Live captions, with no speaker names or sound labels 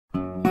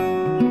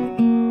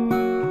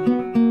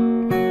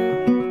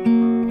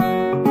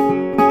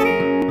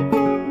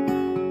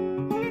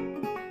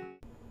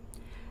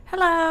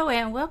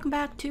welcome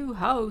back to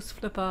House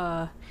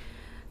Flipper.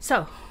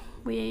 So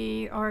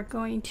we are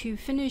going to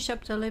finish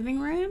up the living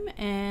room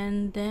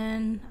and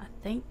then I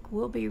think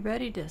we'll be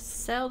ready to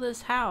sell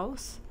this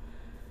house.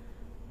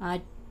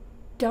 I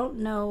don't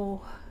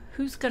know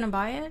who's gonna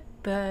buy it,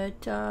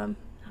 but I'm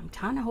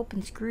kind of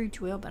hoping Scrooge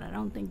will, but I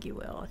don't think he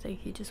will. I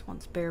think he just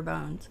wants bare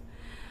bones.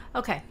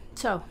 Okay,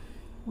 so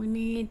we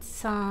need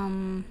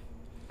some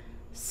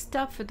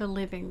stuff for the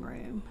living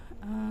room.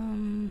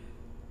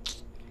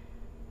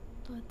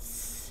 Let's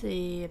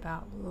see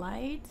about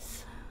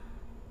lights,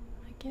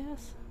 I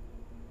guess.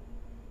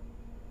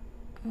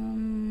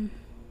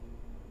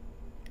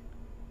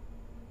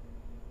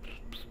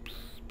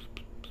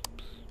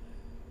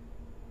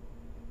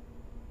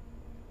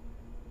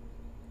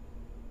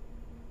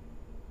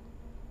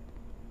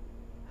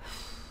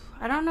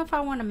 I don't know if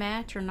I want to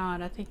match or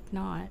not. I think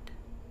not.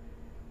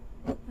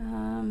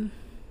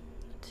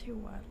 Let's see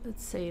what.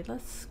 Let's see.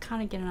 Let's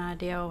kind of get an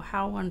idea of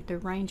how I want the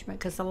arrangement,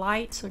 because the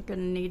lights are going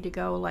to need to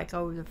go like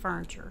over the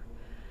furniture.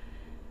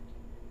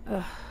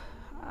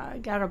 I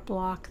gotta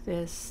block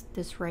this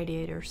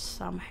radiator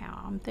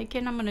somehow. I'm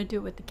thinking I'm gonna do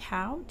it with the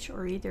couch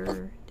or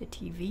either the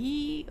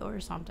TV or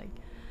something.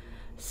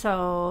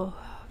 So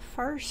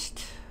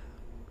first,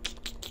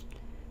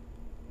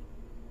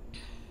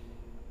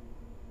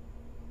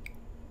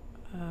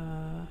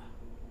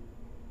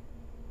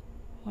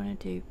 want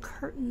to do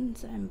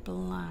curtains and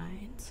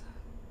blinds,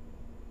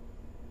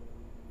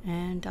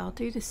 and I'll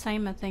do the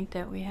same I think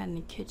that we had in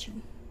the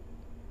kitchen.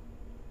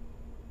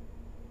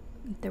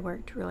 They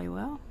worked really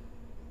well.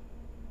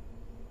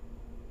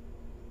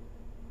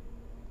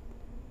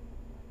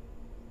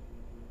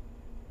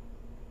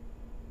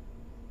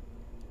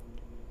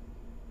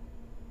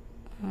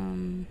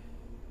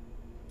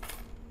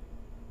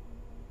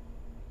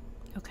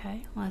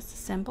 Okay, let's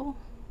assemble.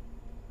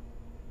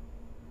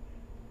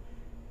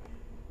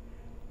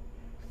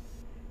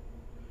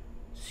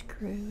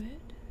 Screw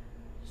it,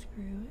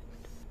 screw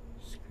it,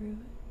 screw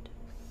it,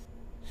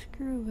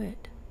 screw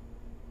it.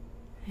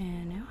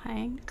 And now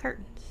hang the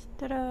curtains.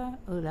 Ta-da!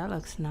 Oh, that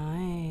looks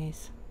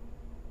nice.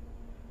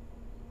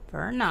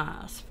 Very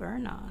nice, very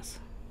nice.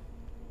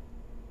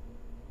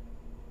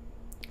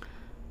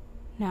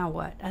 Now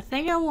what? I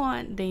think I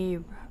want a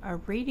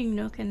reading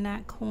nook in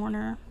that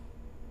corner.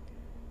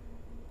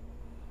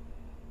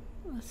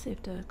 Let's see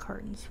if the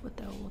curtains, what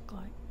they'll look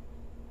like.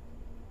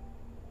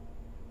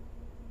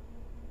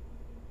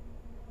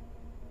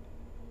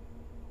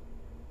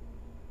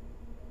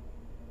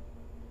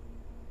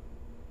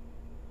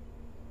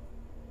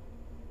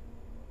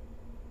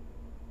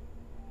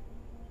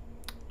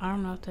 I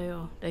don't know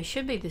if they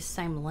should be the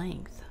same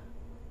length.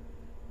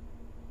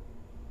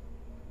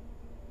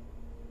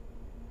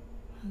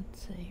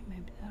 Let's see,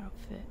 maybe that'll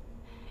fit.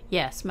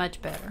 Yes,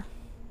 much better.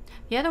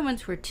 The other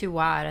ones were too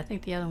wide. I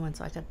think the other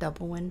one's like a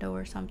double window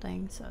or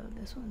something, so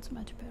this one's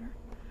much better.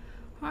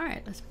 All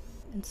right, let's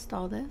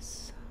install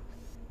this.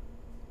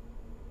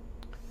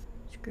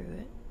 Screw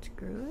it,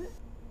 screw it.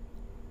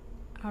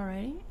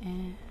 Alrighty,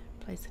 and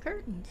place the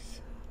curtains.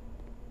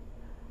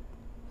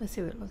 Let's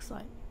see what it looks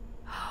like.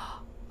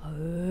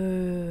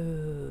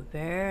 Oh,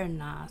 very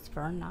nice,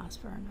 very nice,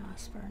 very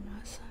nice, very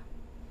nice.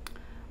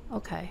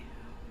 Okay,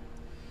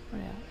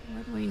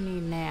 what do we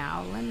need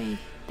now? Let me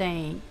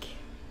think.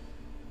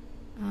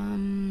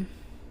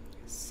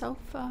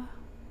 Sofa.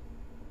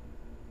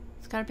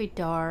 It's gotta be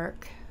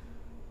dark.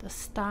 The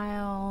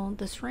style.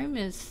 This room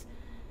is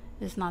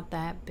not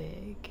that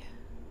big.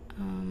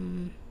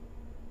 And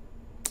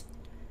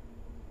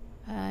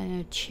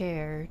a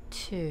chair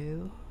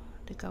too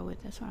to go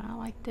with this one. I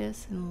like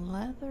this in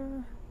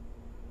leather.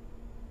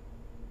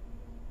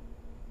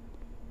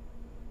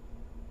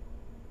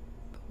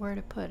 But where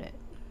to put it?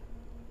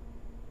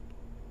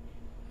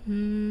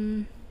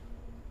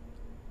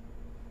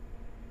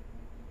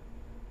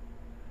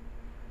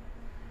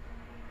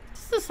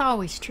 This is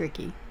always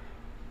tricky.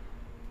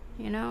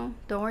 You know,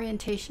 the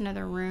orientation of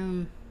the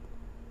room,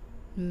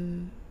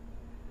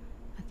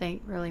 I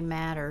think really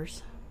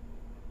matters.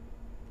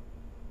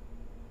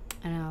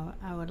 And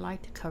I would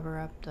like to cover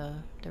up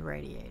the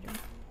radiator.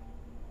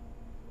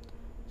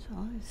 So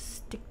let's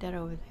stick that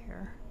over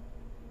there.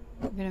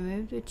 I'm gonna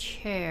move the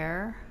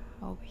chair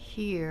over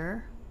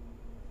here.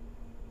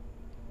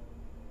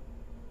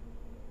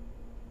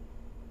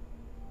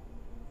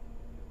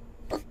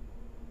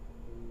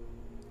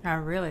 I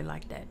really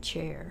like that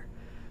chair.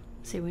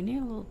 See, we need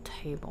a little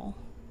table.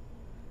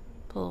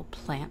 Put a little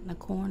plant in the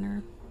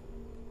corner.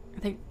 I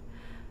think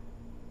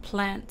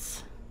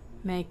plants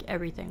make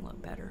everything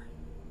look better.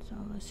 So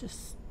let's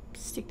just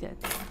stick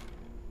that there.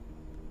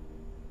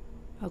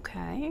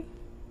 Okay.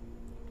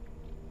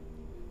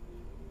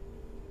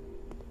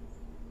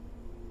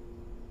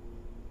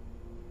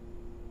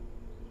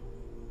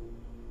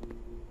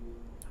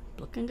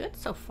 Looking good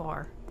so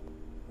far.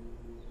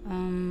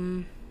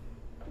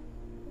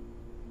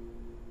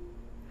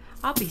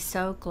 I'll be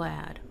so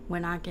glad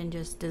when I can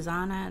just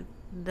design out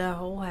the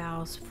whole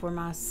house for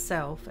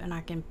myself and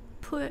I can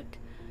put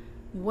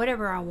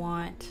whatever I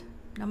want,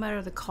 no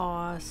matter the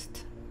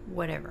cost,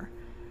 whatever.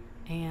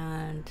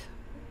 And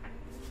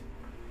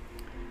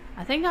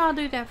I think I'll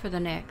do that for the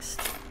next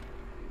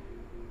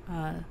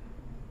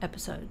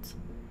episodes.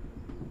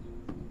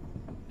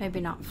 Maybe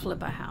not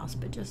flip a house,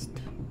 but just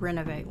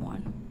renovate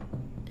one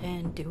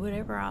and do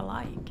whatever I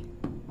like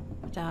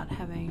without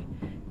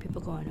having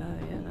people going, oh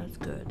yeah, that's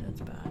good,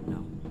 that's bad.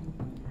 No.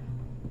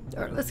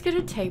 All right, let's get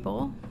a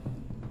table.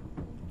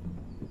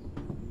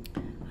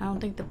 I don't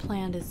think the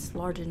plant is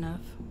large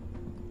enough.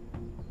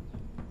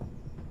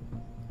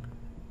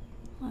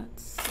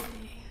 Let's see.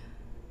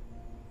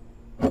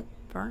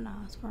 Very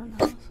nice, very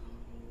nice.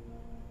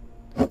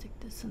 Stick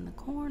this in the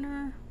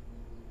corner.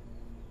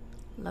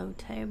 Low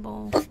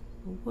table,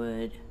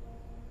 wood.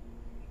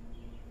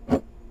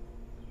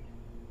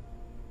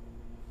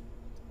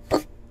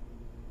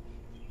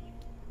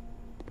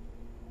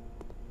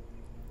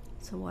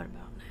 So what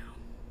about now?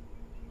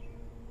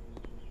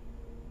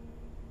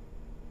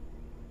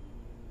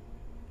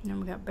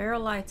 And we got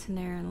barrel lights in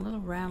there and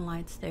little round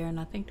lights there, and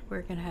I think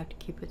we're gonna have to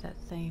keep with that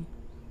theme.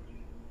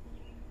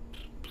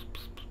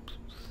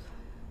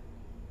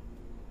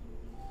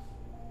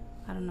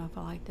 I don't know if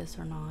I like this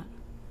or not.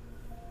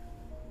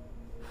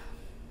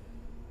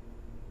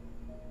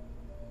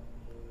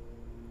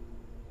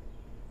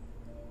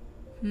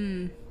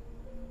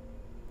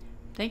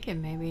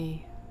 Thinking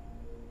maybe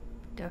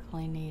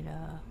definitely need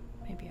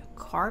maybe a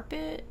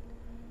carpet.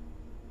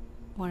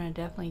 Want to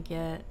definitely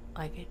get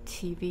like a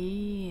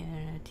TV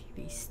and a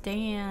TV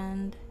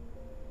stand.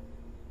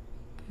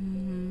 I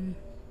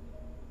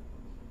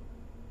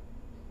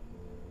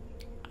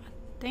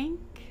think,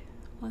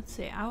 let's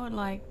see, I would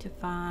like to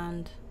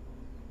find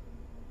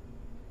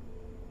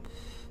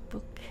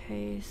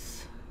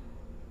bookcase.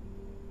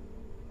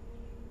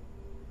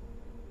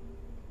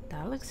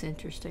 That looks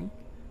interesting.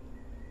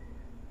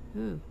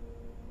 Ooh.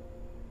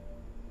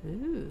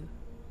 Ooh.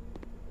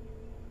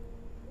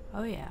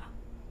 Oh yeah.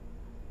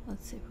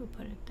 Let's see if we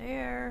put it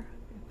there.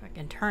 If I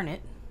can turn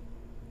it.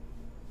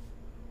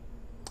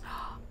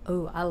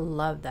 Oh, I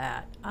love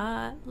that.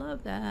 I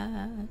love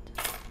that.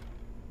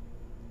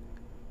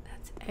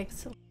 That's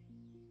excellent.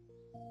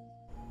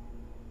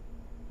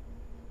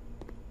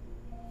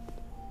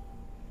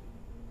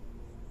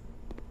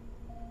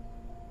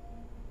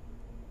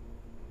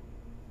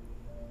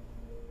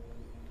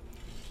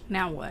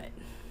 Now what?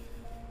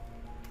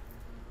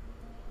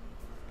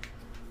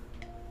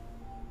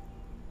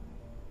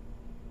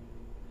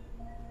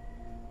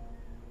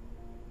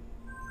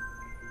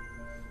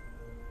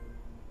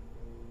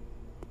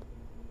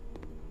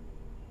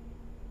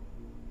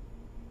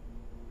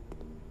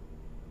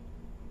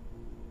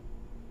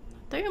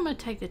 I think I'm going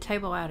to take the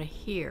table out of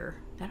here.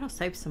 That'll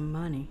save some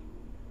money.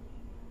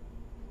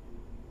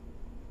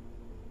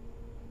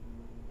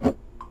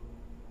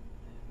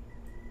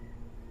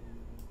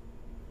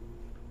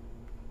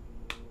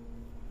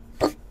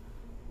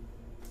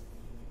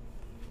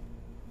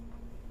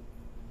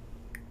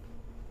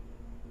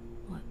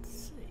 Let's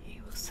see.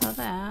 We'll sell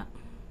that.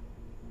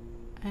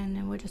 And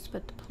then we'll just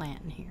put the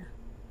plant in here.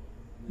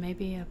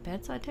 Maybe a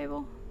bedside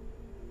table?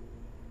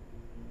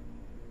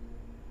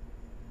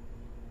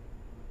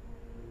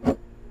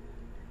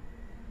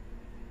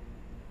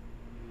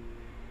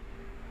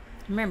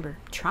 Remember,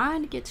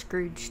 trying to get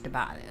Scrooge to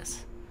buy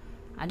this.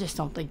 I just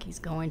don't think he's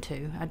going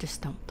to. I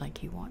just don't think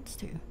he wants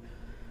to.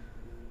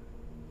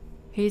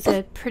 He's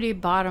at pretty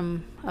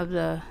bottom of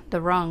the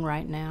rung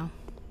right now.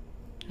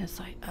 And it's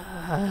like,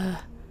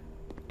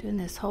 doing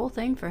this whole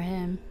thing for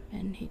him,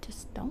 and he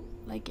just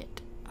don't like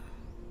it.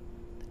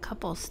 The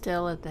couple's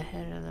still at the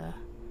head of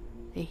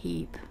the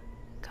heap.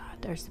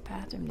 God, there's the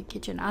bathroom, the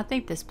kitchen. I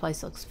think this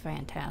place looks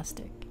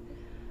fantastic.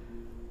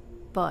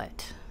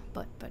 But,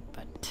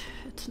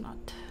 it's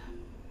not.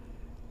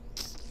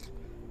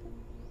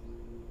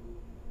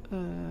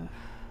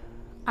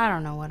 I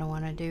don't know what I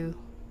want to do.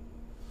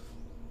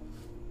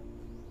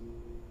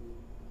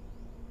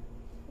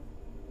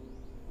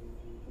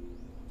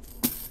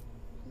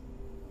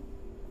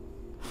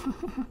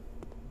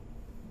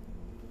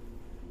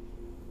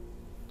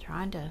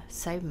 Trying to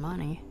save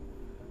money.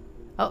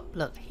 Oh,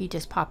 look, he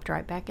just popped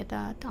right back at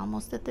that,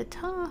 almost at the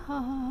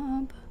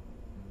top.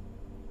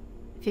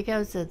 If he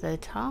goes to the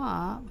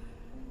top,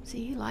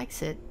 see, he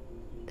likes it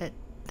that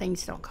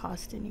things don't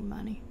cost any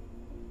money.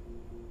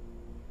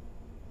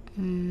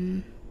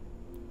 I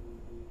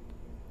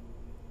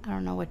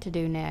don't know what to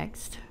do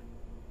next.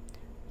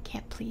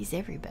 Can't please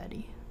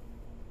everybody.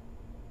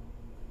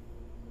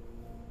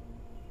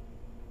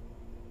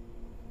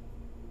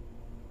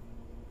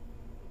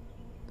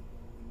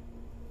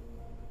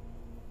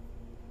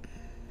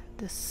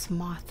 The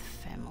Smoth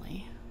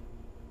family.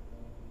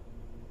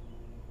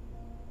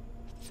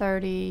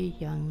 30,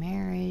 young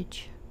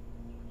marriage.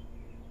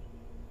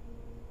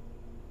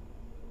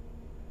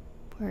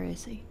 Where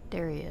is he?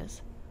 There he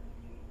is.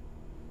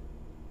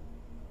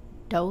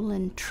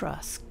 Dolan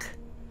Trusk.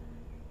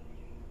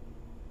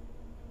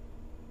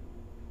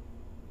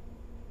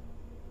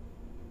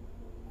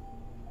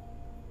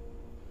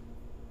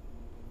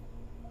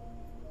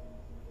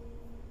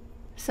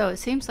 So it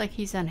seems like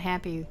he's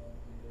unhappy.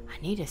 I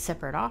need a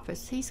separate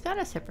office. He's got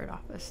a separate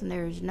office, and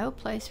there's no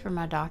place for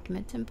my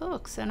documents and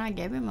books, and I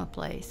gave him a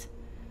place.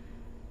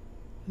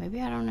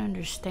 Maybe I don't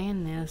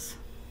understand this.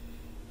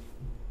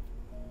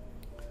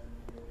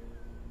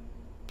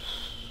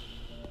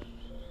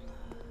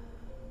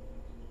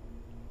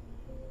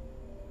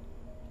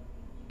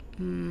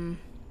 Or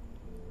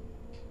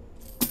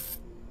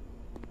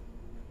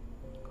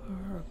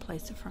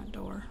replace the front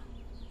door.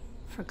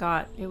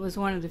 Forgot, it was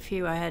one of the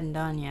few I hadn't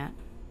done yet.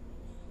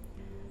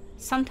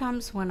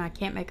 Sometimes when I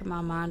can't make up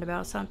my mind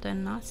about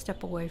something, I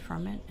step away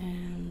from it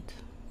and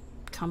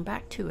come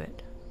back to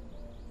it.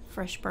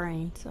 Fresh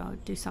brain, so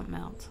do something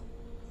else.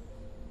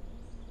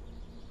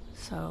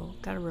 So,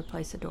 gotta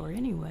replace the door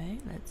anyway.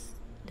 Let's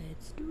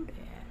do that.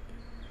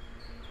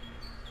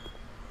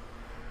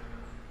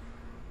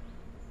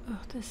 Oh,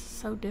 this is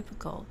so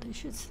difficult. It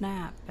should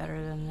snap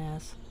better than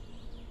this.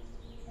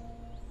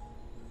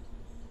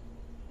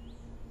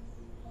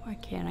 Why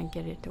can't I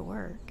get it to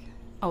work?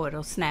 Oh,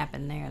 it'll snap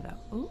in there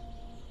though. Ooh.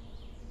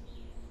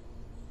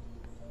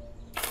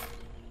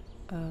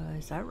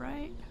 Is that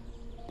right?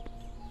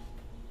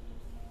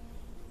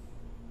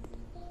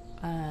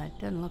 It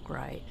doesn't look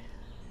right.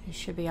 It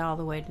should be all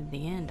the way to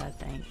the end, I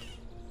think.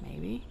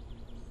 Maybe.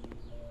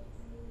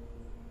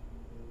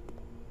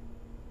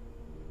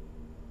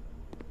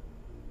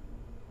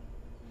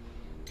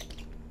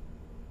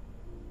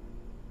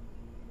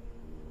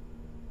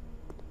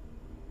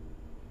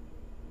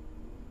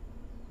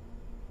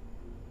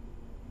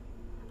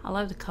 I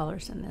love the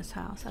colors in this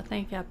house. I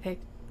think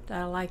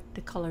I like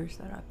the colors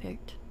that I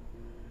picked.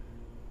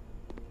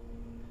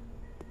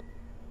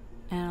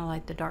 And I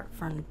like the dark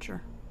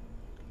furniture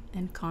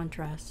in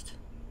contrast.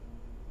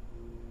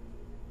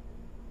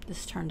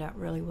 This turned out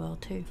really well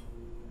too.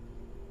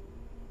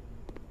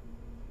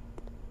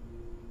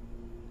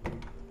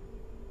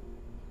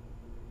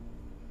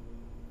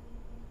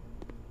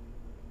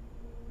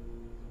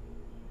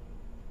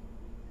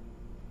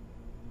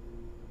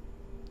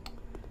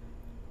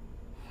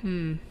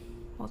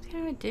 What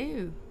can I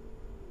do?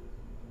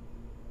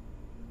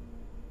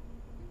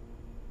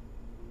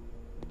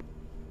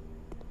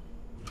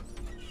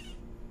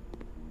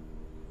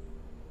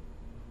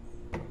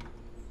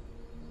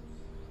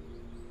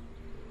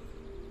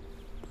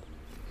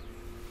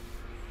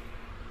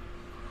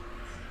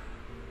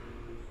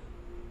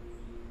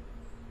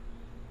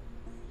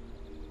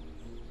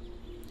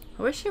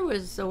 I wish there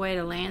was a way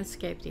to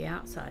landscape the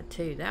outside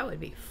too. That would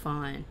be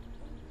fun,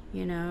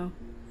 you know,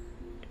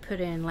 to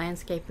put in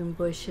landscaping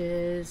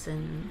bushes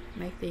and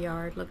make the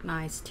yard look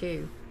nice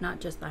too, not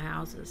just the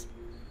houses.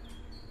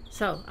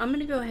 So I'm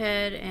gonna go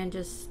ahead and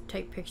just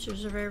take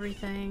pictures of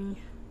everything.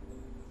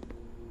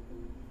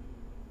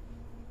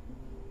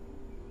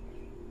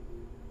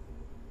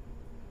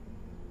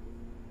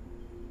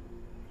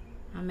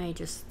 I may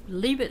just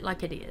leave it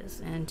like it is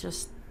and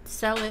just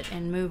sell it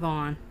and move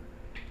on.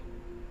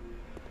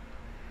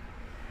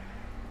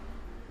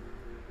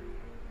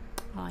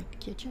 I like the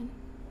kitchen.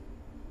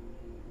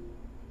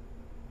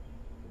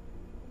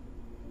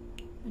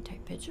 I'm gonna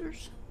take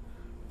pictures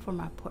for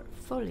my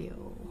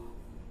portfolio.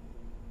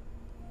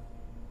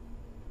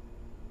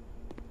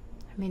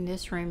 I mean,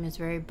 this room is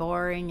very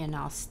boring and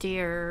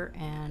austere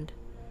and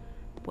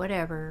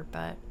whatever,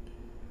 but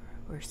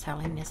we're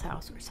selling this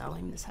house, we're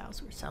selling this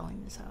house, we're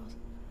selling this house.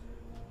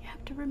 You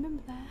have to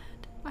remember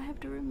that. I have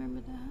to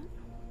remember that.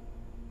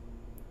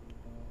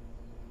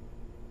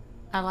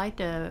 I like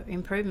the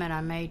improvement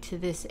I made to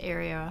this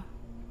area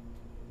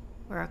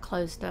where I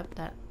closed up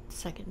that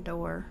second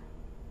door.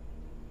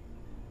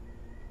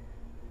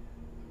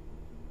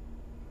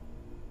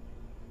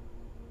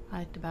 I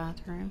like the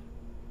bathroom.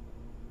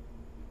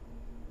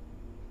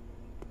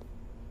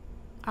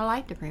 I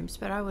like the rooms,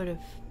 but I would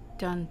have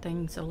done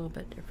things a little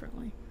bit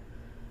differently.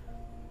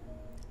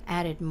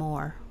 Added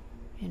more,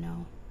 you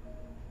know.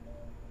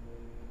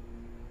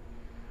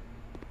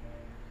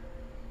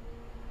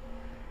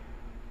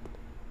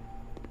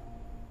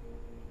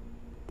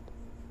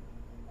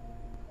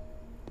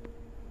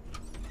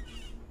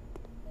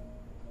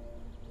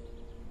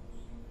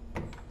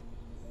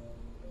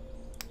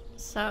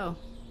 So,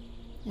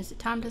 is it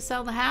time to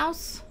sell the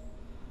house?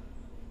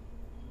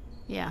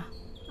 Yeah,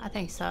 I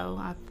think so.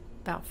 I'm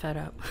about fed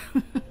up.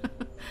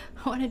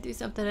 I want to do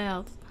something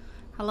else.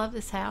 I love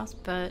this house,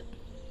 but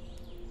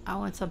I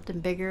want something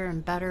bigger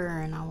and better,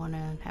 and I want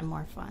to have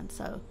more fun.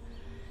 So,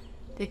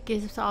 it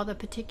gives all the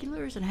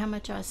particulars and how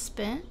much I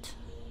spent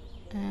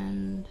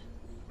and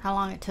how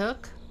long it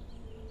took.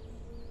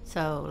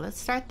 So, let's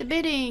start the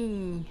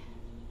bidding.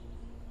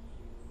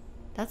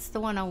 That's the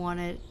one I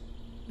wanted,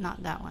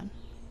 not that one.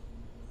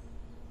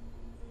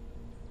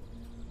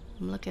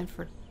 I'm looking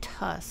for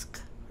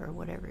Tusk, or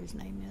whatever his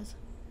name is.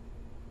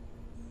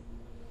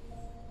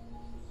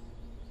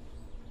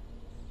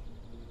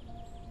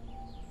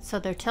 So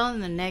they're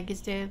telling the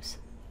negatives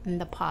and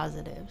the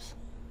positives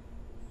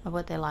of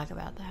what they like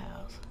about the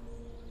house.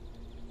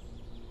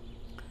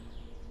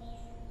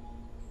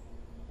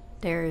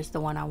 There's the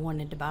one I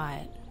wanted to buy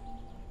it.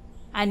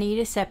 I need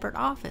a separate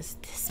office.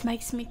 This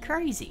makes me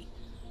crazy.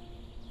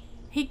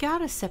 He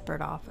got a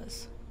separate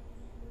office.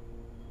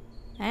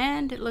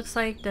 And it looks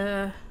like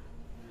the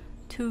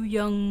two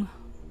young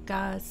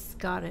guys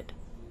got it.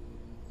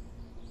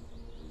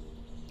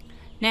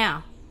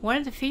 Now, one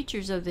of the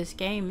features of this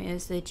game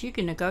is that you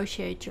can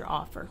negotiate your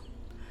offer.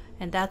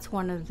 And that's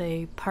one of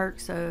the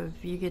perks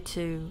of you get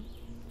to,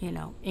 you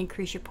know,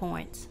 increase your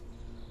points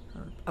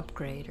or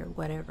upgrade or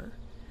whatever.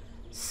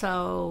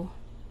 So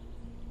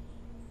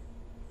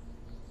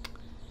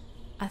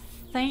I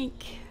think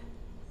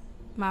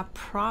my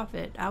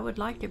profit, I would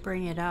like to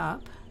bring it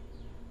up.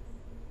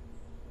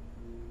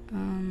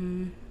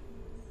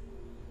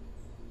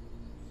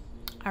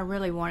 I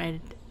really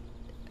wanted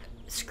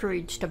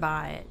Scrooge to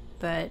buy it,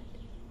 but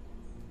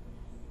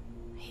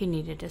he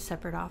needed a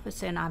separate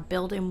office, and I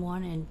built him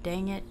one, and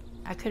dang it,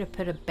 I could have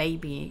put a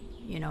baby,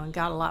 you know, and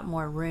got a lot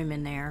more room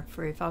in there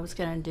for if I was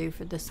going to do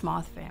for the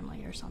Smoth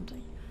family or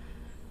something.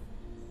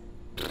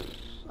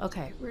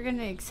 Okay, we're going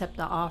to accept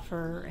the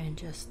offer and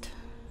just,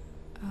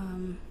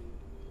 no,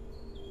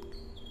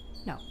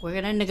 we're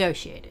going to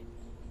negotiate it.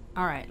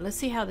 All right, let's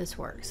see how this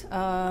works.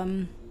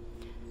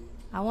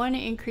 I want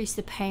to increase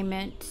the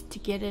payment to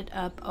get it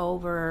up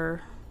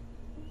over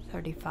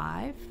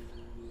 35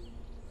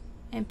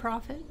 in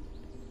profit,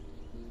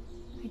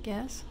 I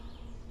guess.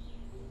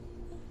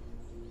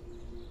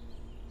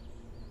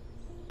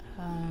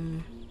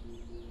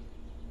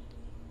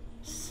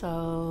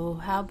 So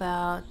how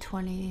about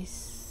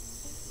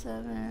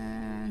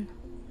 27,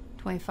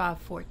 25,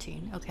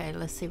 14? Okay,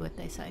 let's see what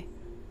they say.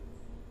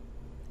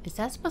 Is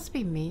that supposed to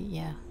be me?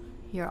 Yeah.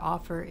 Your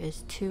offer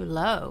is too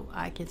low.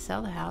 I can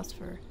sell the house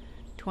for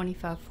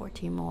 25,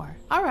 14 more.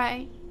 All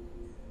right.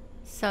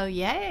 So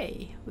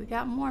yay, we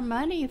got more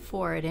money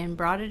for it and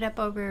brought it up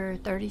over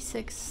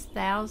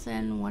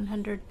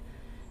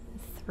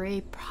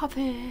 36,103 profit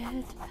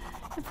and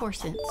 4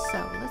 cents.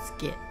 So let's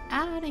get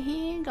out of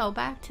here and go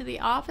back to the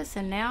office,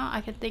 and now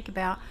I can think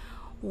about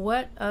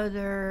what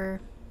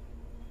other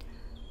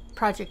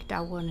project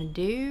I want to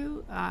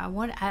do. I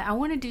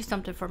want to do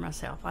something for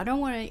myself. I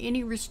don't want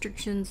any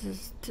restrictions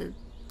as to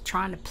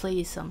trying to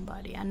please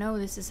somebody. I know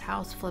this is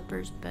house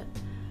flippers, but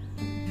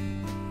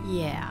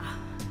yeah,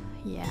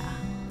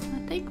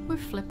 I think we're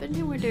flipping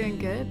and we're doing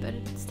good, but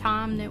it's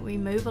time that we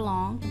move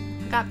along.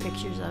 I got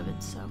pictures of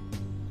it, so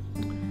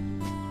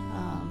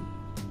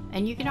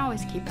and you can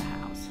always keep a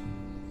house,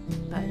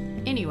 but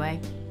anyway,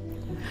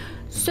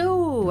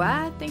 so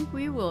I think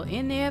we will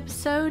end the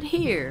episode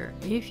here.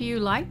 If you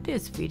like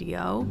this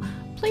video,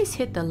 please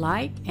hit the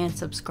like and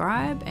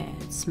subscribe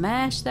and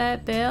smash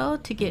that bell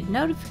to get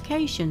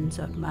notifications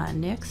of my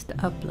next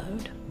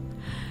upload.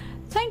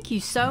 Thank you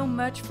so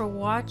much for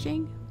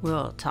watching.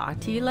 We'll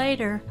talk to you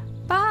later.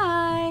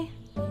 Bye!